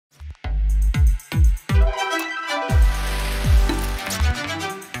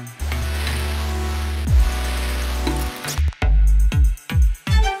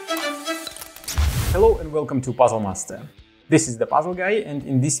welcome to Puzzle Master. This is the Puzzle Guy, and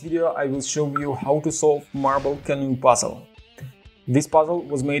in this video I will show you how to solve Marble Canoe Puzzle. This puzzle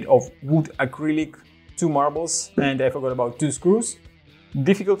was made of wood acrylic, 2 marbles, and I forgot about 2 screws.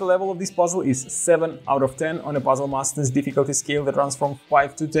 Difficulty level of this puzzle is 7 out of 10 on a Puzzle Master's difficulty scale that runs from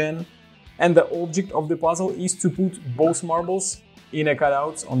 5 to 10. And the object of the puzzle is to put both marbles in a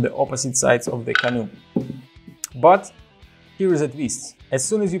cutouts on the opposite sides of the canoe. But here is a twist. As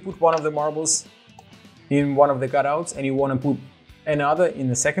soon as you put one of the marbles in one of the cutouts and you want to put another in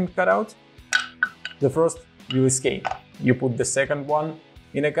the second cutout, the first will escape. You put the second one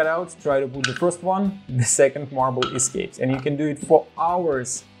in a cutout, try to put the first one, the second marble escapes. And you can do it for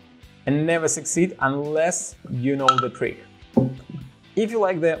hours and never succeed unless you know the trick. If you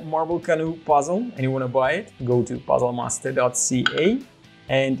like the Marble Canoe Puzzle and you want to buy it, go to puzzlemaster.ca.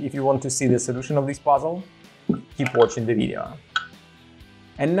 And if you want to see the solution of this puzzle, keep watching the video.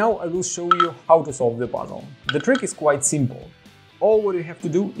 And now I will show you how to solve the puzzle. The trick is quite simple. All what you have to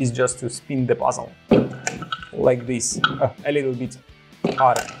do is just to spin the puzzle. Like this, a little bit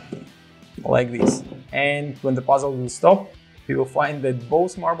harder, like this. And when the puzzle will stop, you will find that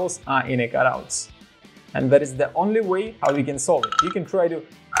both marbles are in a cutouts. And that is the only way how you can solve it. You can try to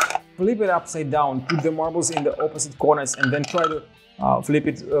flip it upside down, put the marbles in the opposite corners, and then try to flip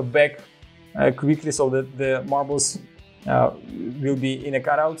it back quickly so that the marbles will be in a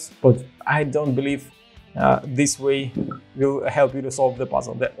cutouts. But I don't believe this way will help you to solve the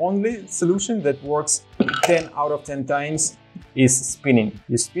puzzle. The only solution that works 10 out of 10 times is spinning.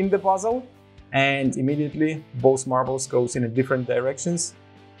 You spin the puzzle and immediately both marbles goes in different directions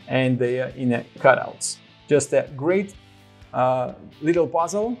and they are in a cutouts. Just a great little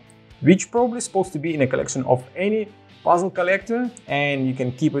puzzle, which probably supposed to be in a collection of any puzzle collector, and you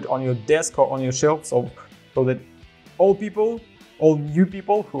can keep it on your desk or on your shelf so that all new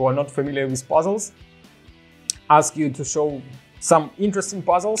people who are not familiar with puzzles ask you to show some interesting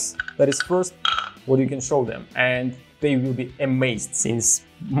puzzles. That is first what you can show them, and they will be amazed, since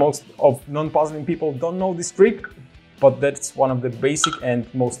most of non-puzzling people don't know this trick, but that's one of the basic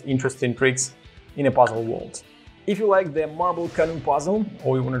and most interesting tricks in a puzzle world. If you like the Marble Canoe Puzzle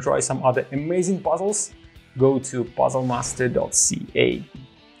or you want to try some other amazing puzzles, go to puzzlemaster.ca.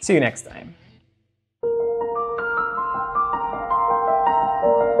 See you next time.